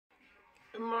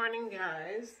Good morning,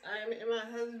 guys. I'm in my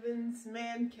husband's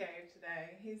man cave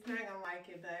today. He's not gonna like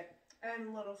it, but adding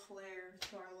a little flair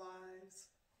to our lives.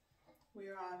 We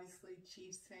are obviously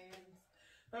Chiefs fans.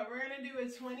 But we're gonna do a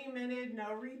 20-minute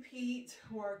no repeat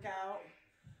workout.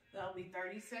 That'll be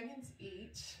 30 seconds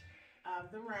each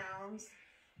of the rounds.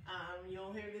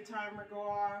 You'll hear the timer go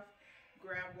off.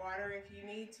 Grab water if you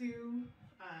need to.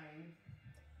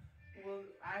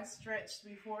 I stretched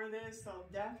before this, so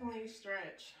definitely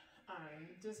stretch.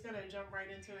 Just gonna jump right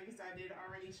into it because I did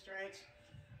already stretch.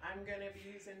 I'm gonna be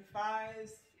using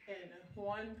 5s and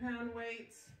 1 pound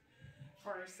weights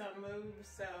for some moves.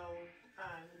 So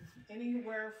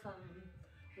anywhere from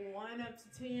 1 up to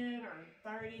 10 or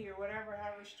 30 or whatever,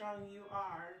 however strong you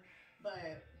are.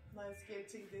 But let's get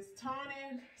to this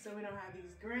toning so we don't have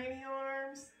these grainy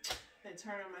arms. Then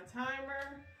turn on my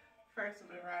timer. First I'm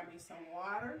gonna grab me some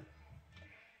water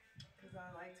because I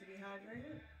like to be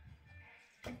hydrated.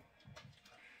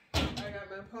 I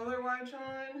got my polar watch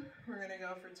on. We're gonna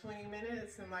go for 20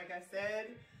 minutes, and like I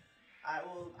said,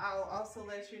 I'll also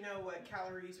let you know what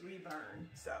calories we burn.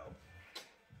 So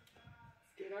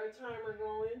let's get our timer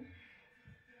going.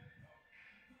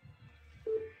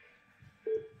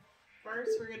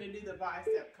 First, we're gonna do the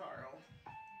bicep curl.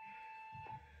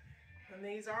 And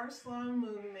these are slow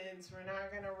movements. We're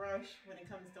not gonna rush when it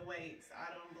comes to weights.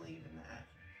 I don't believe in that.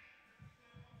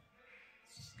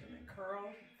 Just gonna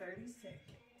curl for 30 seconds.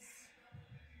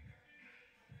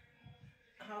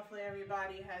 Hopefully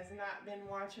everybody has not been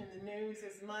watching the news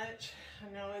as much.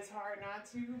 I know it's hard not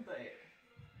to, but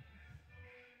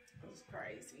it's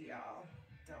crazy, y'all.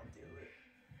 Don't do it.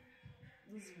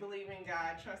 Just believe in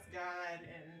God, trust God,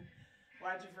 and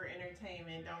watch it for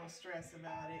entertainment. Don't stress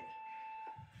about it.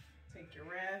 Take your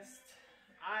rest.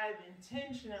 I've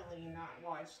intentionally not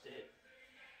watched it.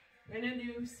 We're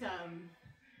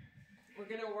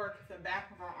gonna work the back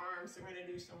of our arms. So we're gonna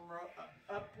do some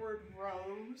upward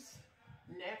rows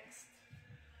next.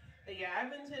 But yeah,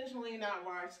 I've intentionally not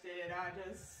watched it.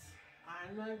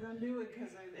 I'm not gonna do it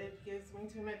because it gives me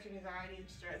too much anxiety and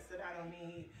stress that I don't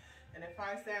need. And if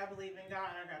I say I believe in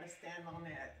God, I gotta stand on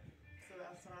that. So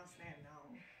that's what I stand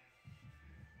on.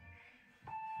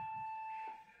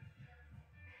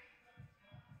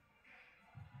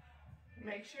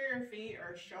 Make sure your feet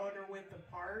are shoulder width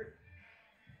apart.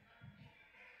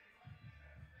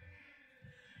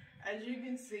 As you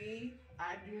can see,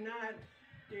 I do not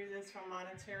do this for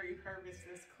monetary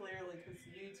purposes clearly because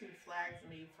YouTube flags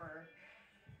me for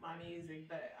my music,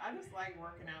 but I just like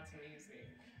working out to music.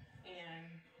 And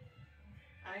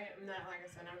I am not, like I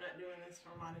said, I'm not doing this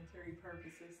for monetary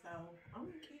purposes, so I'm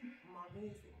gonna keep my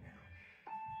music now.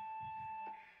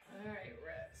 All right,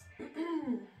 rest.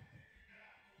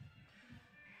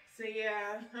 So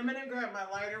yeah, I'm gonna grab my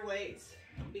lighter weights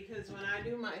because when I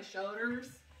do my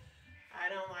shoulders, I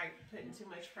don't like putting too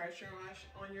much pressure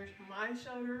on my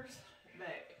shoulders,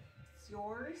 but it's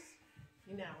yours.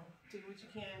 You know, do what you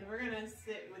can. We're gonna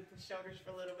sit with the shoulders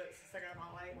for a little bit since I got my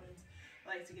light ones.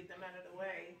 I like to get them out of the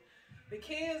way. The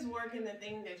key is working the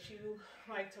thing that you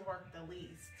like to work the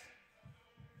least.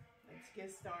 Let's get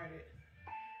started.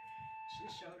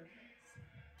 Just shoulder press.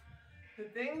 The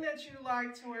thing that you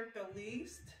like to work the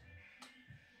least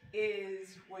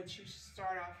is what you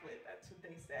start off with. That's what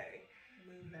they say.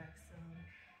 Move back some.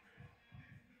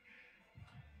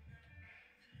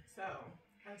 So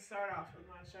I start off with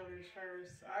my shoulders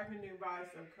first. I can do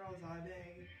bicep curls all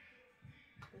day.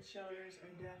 The shoulders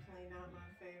are definitely not my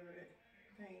favorite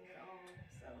thing at all.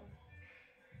 So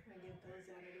I get those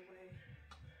out of the way.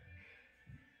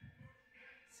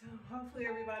 So hopefully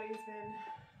everybody's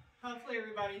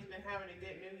been having a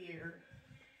good new year.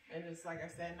 And just like I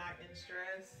said, not in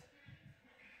stress.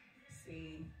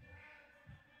 See.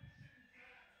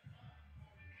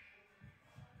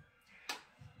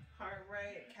 Heart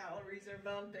rate, calories are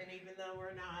bumping, even though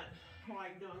we're not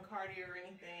like doing cardio or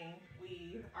anything.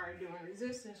 We are doing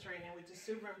resistance training, which is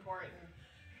super important.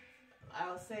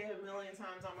 I'll say it a million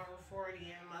times, I'm over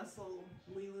 40 and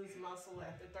we lose muscle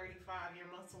after 35. Your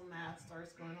muscle mass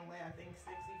starts going away, I think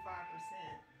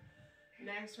 65%.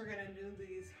 Next, we're gonna do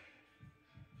these,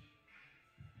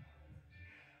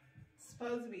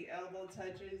 supposed to be elbow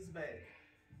touches, but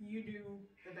you do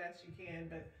the best you can.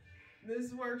 But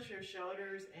this works your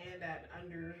shoulders and that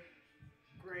under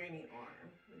granny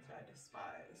arm, which I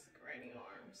despise, granny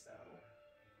arm, so.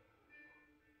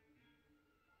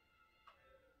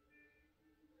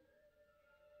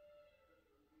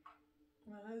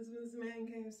 My husband's man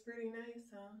cave's pretty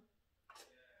nice, huh?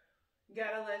 You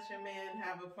gotta let your man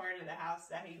have a part of the house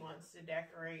that he wants to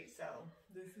decorate, so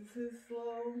this is his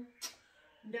little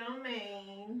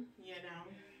domain, you know.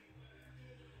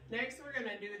 Next, we're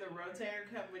gonna do the rotator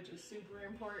cuff, which is super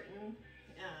important.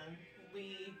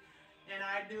 And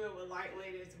I do it with light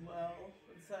weight as well.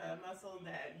 It's a muscle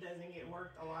that doesn't get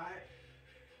worked a lot,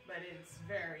 but it's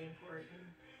very important.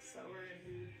 So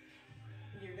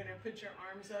you're gonna put your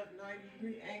arms up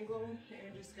 90-degree angle, and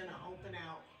you're just gonna open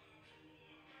out.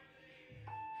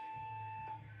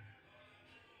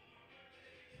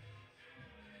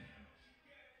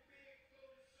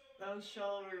 Those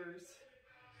shoulders,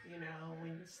 you know,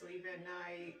 when you sleep at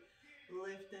night,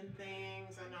 lifting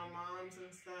things. I know moms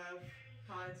and stuff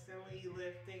constantly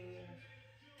lifting,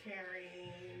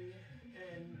 carrying,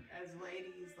 and as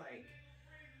ladies, like,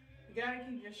 you gotta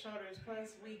keep your shoulders.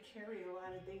 Plus, we carry a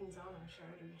lot of things on our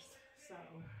shoulders. So,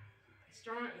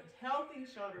 healthy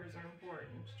shoulders are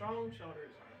important. Strong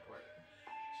shoulders are important.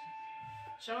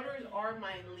 Shoulders are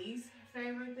my least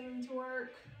favorite thing to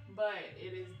work, but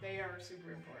they are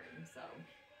super important. So,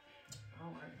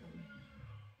 I'll work them.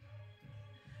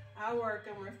 I work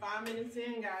them. We're 5 minutes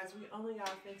in, guys. We only got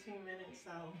 15 minutes,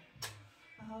 so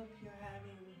I hope you're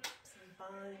having some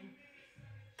fun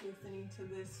listening to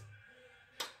this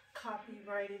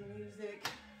copyrighted music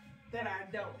that I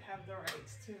don't have the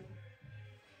rights to.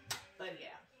 But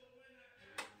yeah.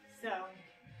 So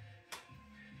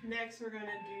next we're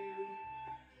gonna do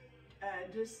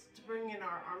just bringing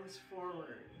our arms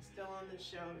forward, still on the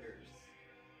shoulders.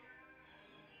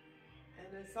 And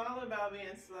it's all about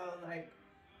being slow. Like,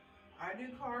 I do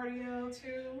cardio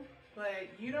too, but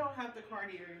you don't have to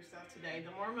cardio yourself today.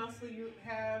 The more muscle you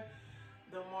have,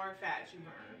 the more fat you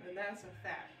burn. And that's a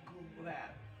fact. Google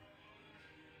that.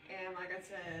 And like I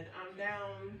said, I'm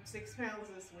down 6 pounds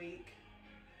this week,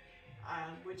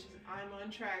 which is I'm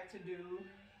on track to do.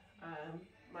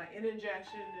 My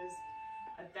injection is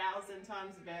 1,000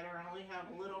 times better. I only have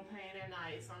a little pain at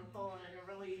night, so I'm pulling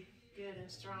really good and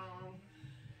strong.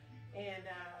 And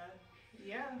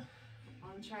yeah,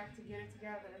 on track to get it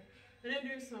together. I'm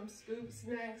gonna do some scoops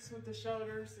next with the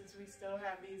shoulders since we still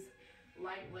have these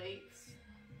light weights.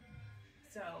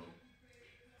 So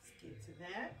let's get to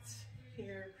that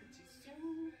here pretty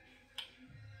soon.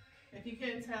 If you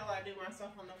can't tell, I do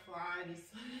myself on the fly.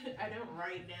 I don't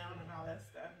write down and all that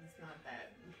stuff. It's not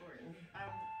that important.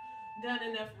 I've done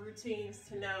enough routines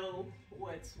to know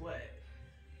what's what.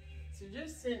 So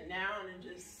just sit down and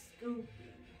just scooping.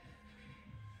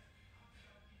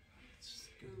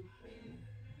 Scooping.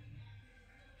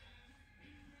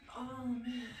 Oh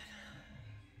man.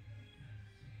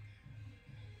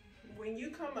 When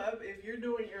you come up, if you're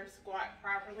doing your squat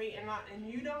properly, and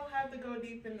you don't have to go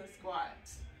deep in the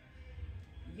squats,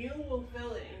 you will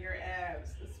feel it in your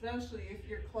abs, especially if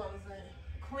you're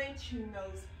clenching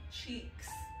those cheeks.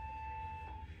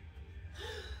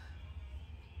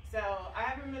 So I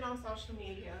haven't been on social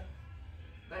media,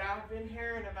 but I've been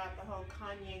hearing about the whole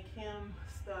Kanye Kim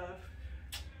stuff.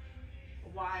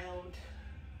 Wild.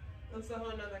 That's a whole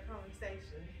nother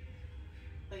conversation.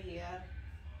 But yeah,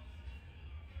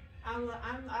 I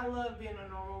love being a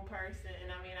normal person, and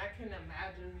I mean, I can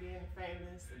imagine being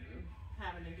famous and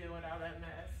having to deal with all that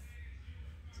mess.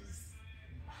 Just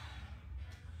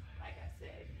like I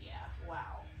said, yeah,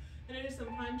 wow. And then there's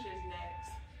some punches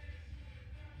next.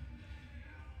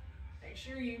 Make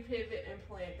sure you pivot and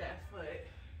plant that foot.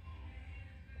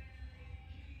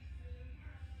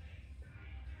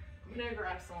 I'm gonna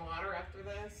grab some water after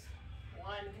this.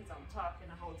 1, because I'm talking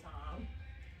the whole time.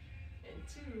 And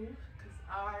 2, because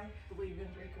I believe in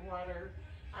drinking water.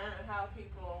 I don't know how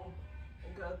people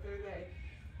go through their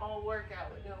whole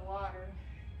workout with no water.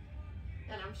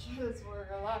 And I'm sure that's where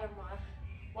a lot of my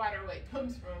water weight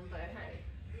comes from, but hey.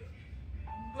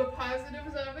 The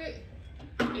positives of it,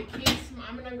 it keeps,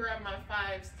 I'm gonna grab my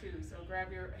 5s too, so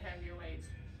have your weights.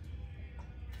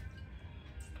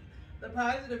 The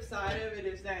positive side of it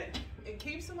is that it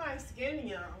keeps my skin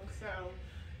young. So,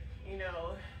 you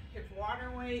know, if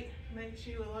water weight makes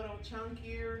you a little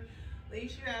chunkier, at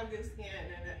least you have good skin.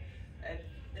 And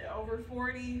at over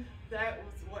 40, that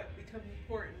was what becomes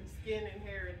important, skin and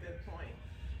hair at that point.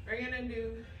 We're gonna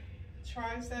do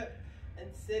tricep and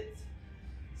sit.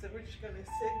 So we're just gonna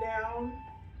sit down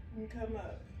and come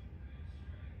up.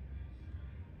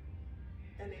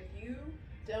 And if you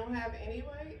don't have any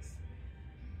weights,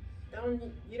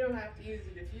 you don't have to use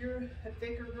it. If you're a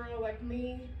thicker girl like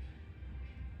me,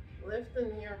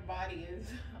 lifting your body is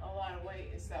a lot of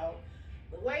weight. So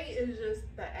the weight is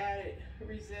just the added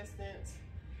resistance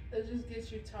that just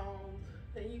gets you toned,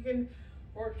 and you can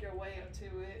work your way up to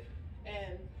it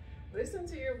and listen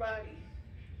to your body.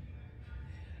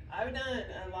 I've done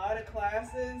a lot of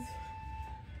classes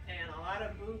and a lot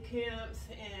of boot camps,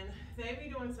 and they be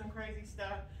doing some crazy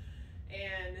stuff.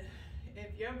 And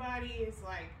if your body is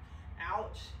like,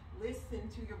 ouch, listen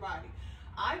to your body.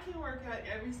 I can work out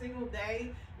every single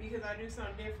day because I do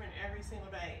something different every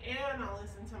single day, and I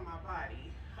listen to my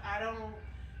body. I don't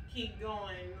keep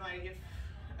going. Like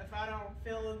if I don't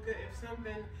feel good, if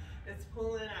something is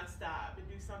pulling, I stop and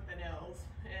do something else.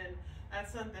 And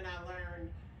that's something I learned.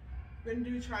 We're gonna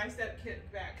do tricep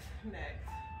kickbacks next.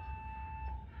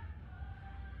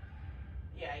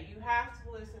 Yeah, you have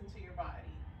to listen to your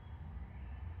body.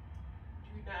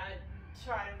 Do not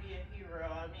try to be a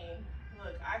hero. I mean,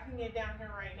 look, I can get down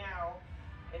here right now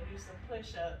and do some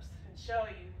push-ups and show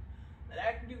you that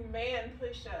I can do man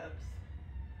push-ups.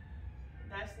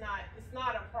 It's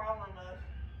not a problem of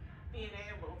being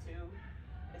able to.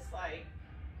 It's like,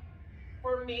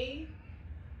 for me,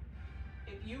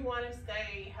 if you want to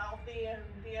stay healthy and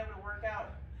be able to work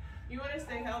out,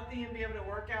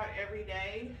 every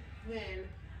day, then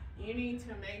you need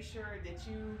to make sure that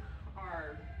you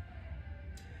are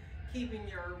keeping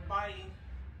your body,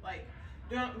 like,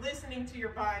 listening to your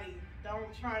body.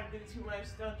 Don't try to do too much.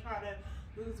 Don't try to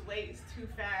lose weights too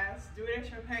fast. Do it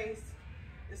at your pace.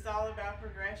 It's all about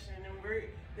progression, and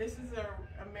this is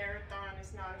a marathon.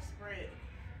 It's not a sprint.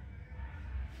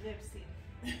 Nipsey.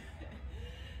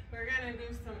 We're gonna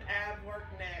do some ab work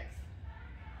next.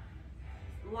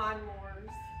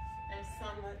 Lawnmowers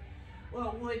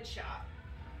and wood chop.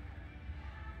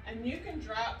 And you can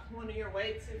drop one of your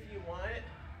weights if you want.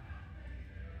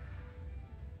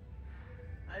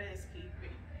 I just keep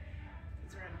it,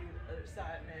 because we're gonna do the other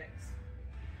side next.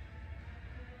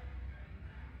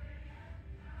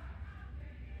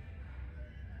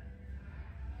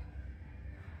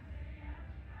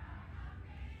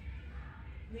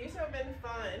 These have been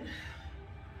fun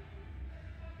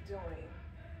doing.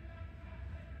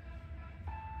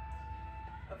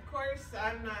 Of course,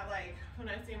 I'm not like, when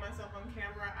I see myself on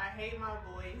camera, I hate my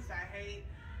voice, I hate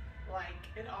like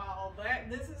it all, but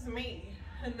this is me.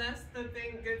 And that's the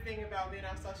good thing about being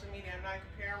on social media. I'm not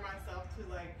comparing myself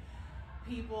to like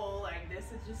people, like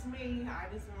this is just me, I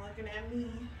just been looking at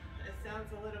me. It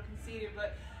sounds a little conceited,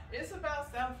 but it's about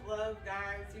self-love,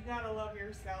 guys. You gotta love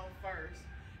yourself first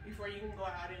before you can go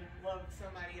out and love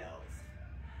somebody else.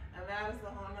 And that is a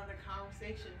whole nother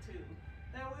conversation too,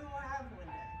 that we will have one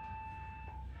day.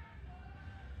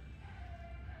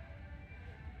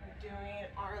 We're doing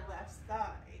our left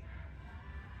side.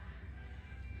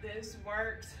 This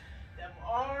works them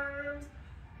arms,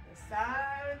 the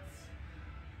sides,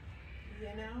 you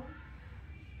know.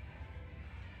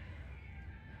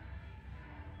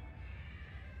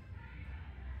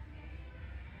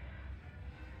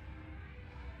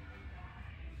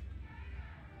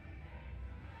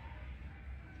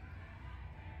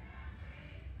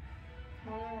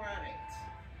 All right,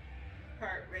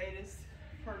 heart rate is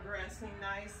progressing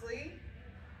nicely,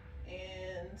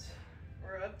 and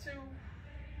we're up to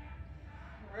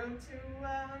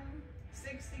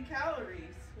 60 calories,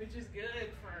 which is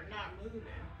good for not moving.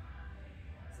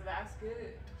 So that's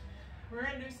good. We're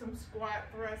gonna do some squat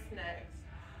thrust next.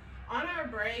 On our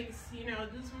breaks, you know,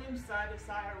 just move side to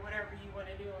side or whatever you want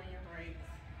to do on your breaks.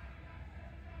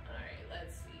 All right,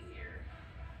 let's see here.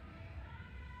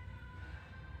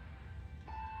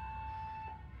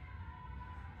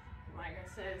 Like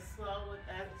I said, slow with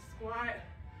that squat.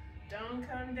 Don't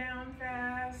come down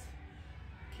fast.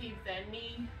 Keep that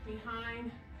knee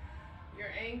behind your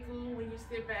ankle when you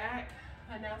sit back.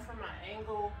 I know from my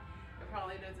angle, it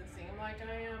probably doesn't seem like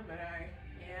I am, but I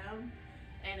am.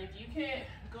 And if you can't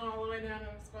go all the way down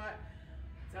on the squat,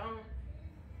 don't.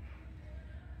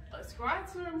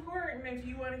 Squats are important if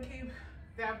you want to keep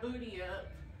that booty up.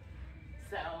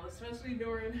 So, especially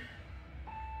during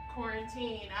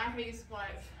quarantine, I hate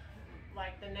squats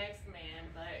like the next man,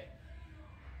 but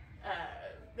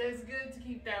it's good to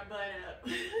keep that butt up.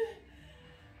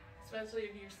 Especially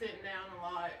if you're sitting down a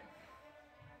lot.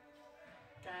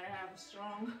 Gotta have a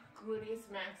strong gluteus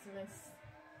maximus.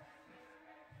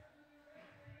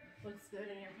 Looks good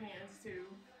in your pants too.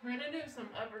 We're gonna do some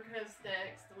uppercuts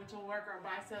next, which will work our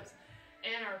biceps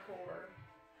and our core.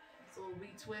 So we'll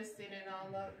be twisting and all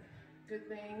the good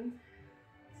things.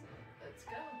 So let's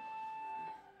go.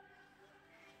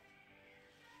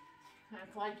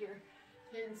 Act like you're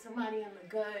hitting somebody in the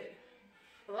gut.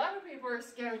 A lot of people are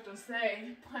scared to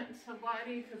say punch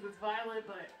somebody because it's violent,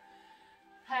 but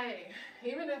hey,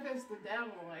 even if it's the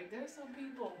devil, like there's some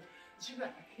people that you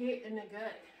got hit in the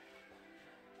gut.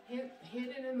 Hit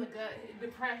it in the gut,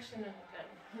 depression in the gut,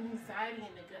 anxiety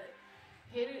in the gut,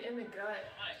 hit it in the gut,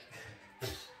 like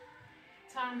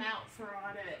time out for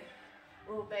all that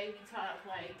little baby talk,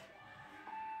 like,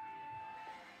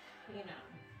 you know,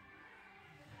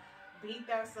 beat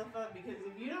that stuff up, because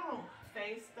if you don't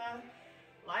face stuff,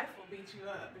 life will beat you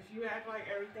up. If you act like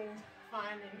everything's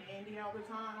fine and dandy all the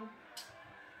time,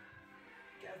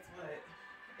 guess what?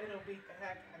 It'll beat the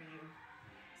heck out of you.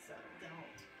 So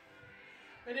don't.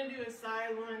 We're gonna do a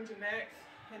side lunge next,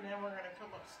 and then we're gonna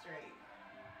come up straight.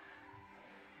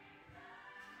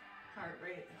 Heart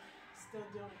rate still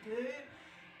doing good.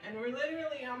 And we're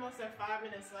literally almost at 5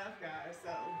 minutes left, guys.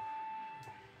 So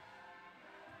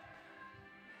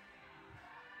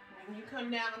when you come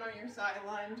down on your side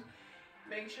lunge,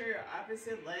 make sure your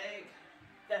opposite leg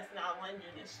that's not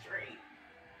lunging is straight.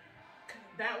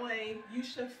 That way you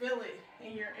should feel it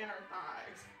in your inner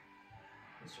thighs,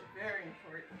 which are very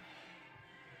important.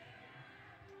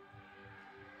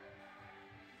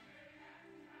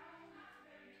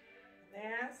 They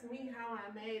asked me how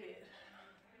I made it.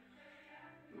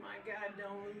 My God,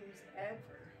 don't lose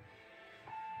ever.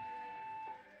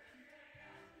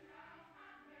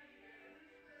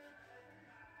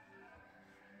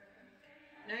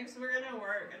 Next, we're gonna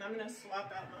work, and I'm gonna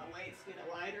swap out my weights, get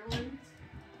a lighter one.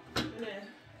 I'm gonna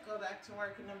go back to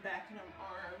working them back and them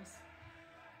arms,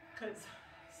 because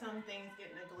some things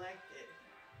get neglected.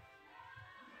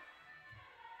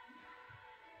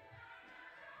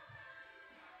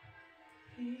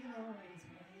 He always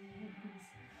wins.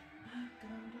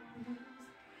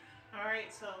 All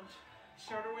right, so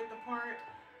shoulder width apart,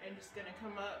 and just gonna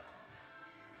come up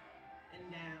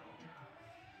and down.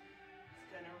 It's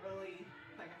gonna really,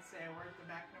 like I said, work the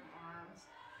back of the arms.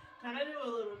 Kind of do a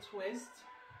little twist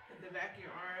at the back of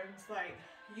your arms, like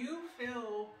you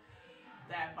feel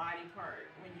that body part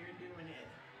when you're doing it.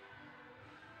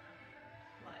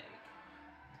 Like,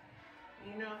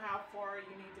 you know how far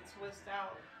you need to twist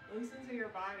out. Listen to your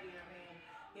body. I mean,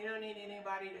 you don't need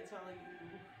anybody to tell you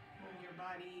when your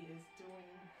body is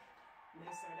doing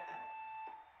this or that.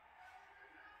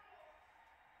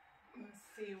 Let's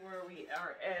see where we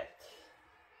are at.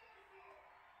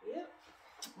 Yep,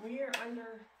 we are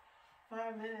under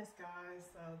 5 minutes, guys,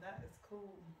 so that is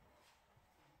cool.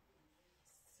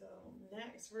 So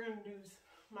next, we're gonna do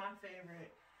my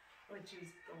favorite, which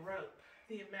is the rope,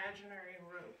 the imaginary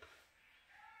rope,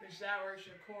 which that works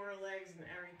your core, legs, and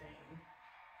everything.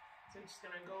 So it's just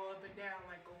gonna go up and down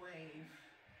like a wave.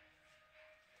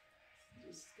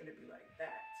 It's just gonna be like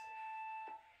that.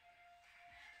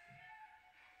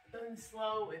 And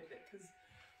slow with it, because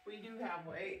we do have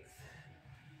weights.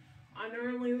 I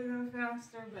normally would go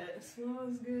faster, but slow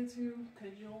is good too,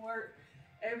 because you'll work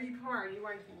every part. You're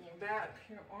working your back,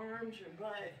 your arms, your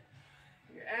butt,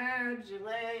 your abs, your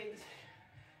legs,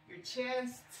 your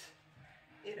chest,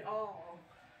 it all.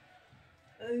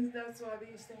 At least that's why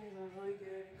these things are really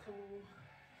good and cool.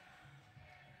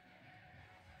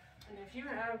 And if you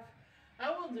have, I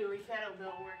will do a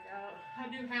kettlebell workout. I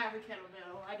do have a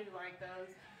kettlebell. I do like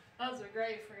those. Those are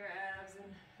great for your abs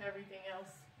and everything else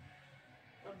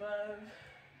above.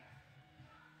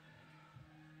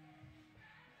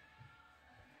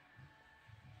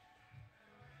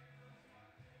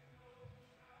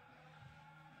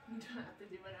 You don't have to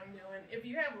do what I'm doing. If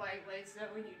you have light weights,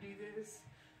 that when you do this,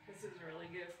 this is really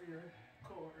good for your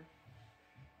core.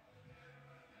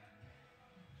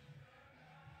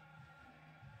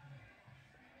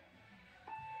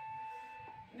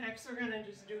 Next, we're gonna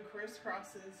just do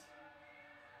crisscrosses.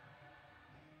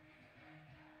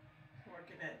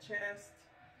 Working that chest,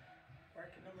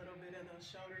 working a little bit of those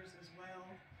shoulders as well.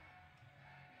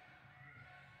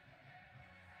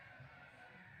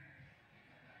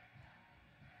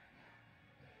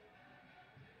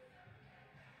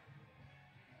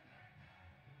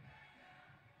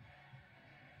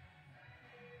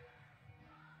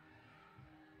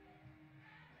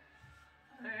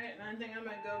 Alright, and I think I'm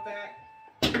gonna go back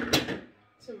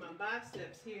to my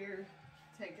biceps here,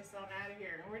 take us on out of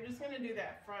here. And we're just gonna do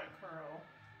that front curl.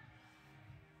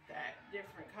 That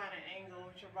different kind of angle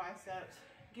with your biceps.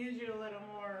 Gives you a little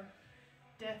more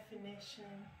definition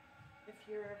if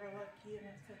you're ever lucky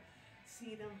enough to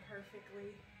see them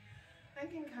perfectly. I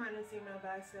can kind of see my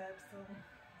biceps, so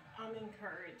I'm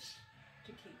encouraged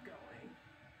to keep going.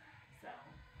 So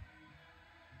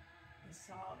it's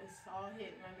all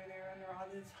hitting under there, under all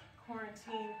this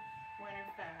quarantine winter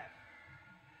fat.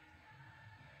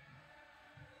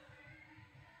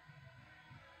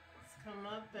 Let's come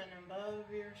up and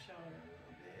above your shoulder a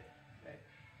little bit, but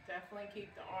definitely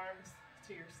keep the arms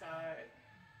to your side.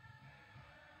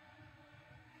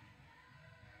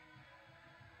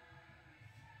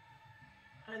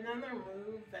 Another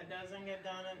move that doesn't get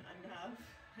done enough,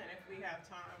 and if we have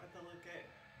time with a look at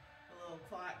a little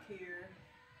clock here,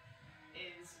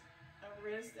 is a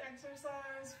wrist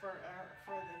exercise for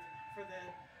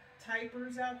the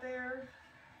typers out there.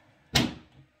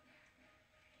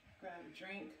 grab a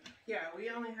drink. Yeah, we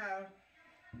only have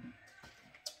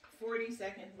 40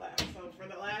 seconds left. So for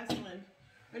the last one,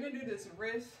 we're gonna do this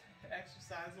wrist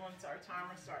exercise once our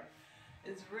timer starts.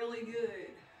 It's really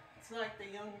good. It's like the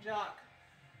young jock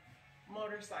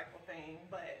motorcycle thing,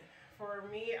 but for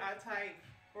me, I type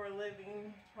for a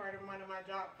living, part of one of my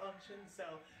job functions, so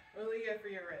really good for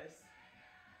your wrist.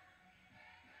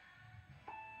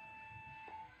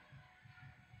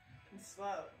 And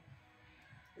slow.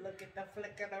 Look at the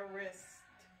flick of the wrist.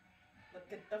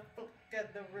 Look at the flick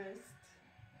of the wrist.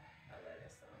 I'll let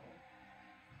it sound.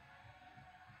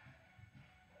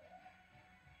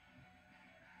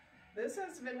 This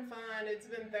has been fun. It's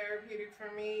been therapeutic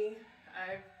for me.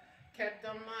 I've kept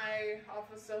on my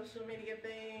off of social media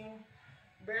thing.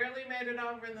 Barely made it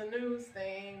over in the news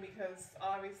thing because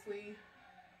obviously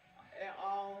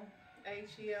all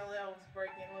HELL was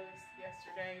breaking loose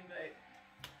yesterday, but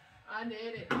I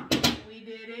did it. We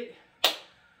did it.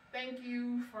 Thank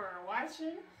you for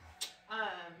watching.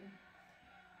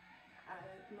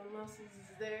 Mimosas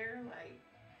is there. Like,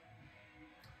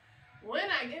 when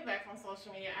I get back on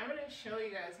social media, I'm gonna show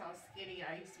you guys how skinny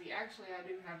I used to be. Actually, I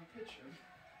do have a picture.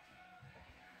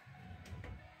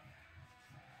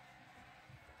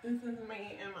 This is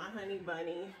me and my honey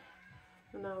bunny.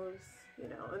 And that was, you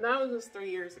know, and that was just 3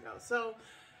 years ago. So,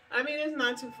 I mean, it's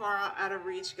not too far out of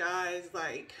reach, guys.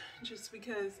 Like, just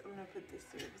because, I'm gonna put this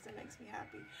here because it makes me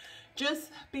happy.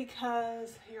 Just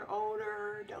because you're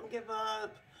older, don't give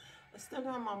up. I still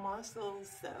got my muscles,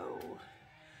 so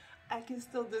I can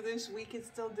still do this. We can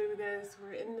still do this.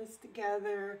 We're in this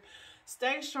together.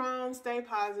 Stay strong, stay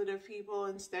positive, people,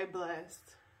 and stay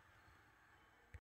blessed.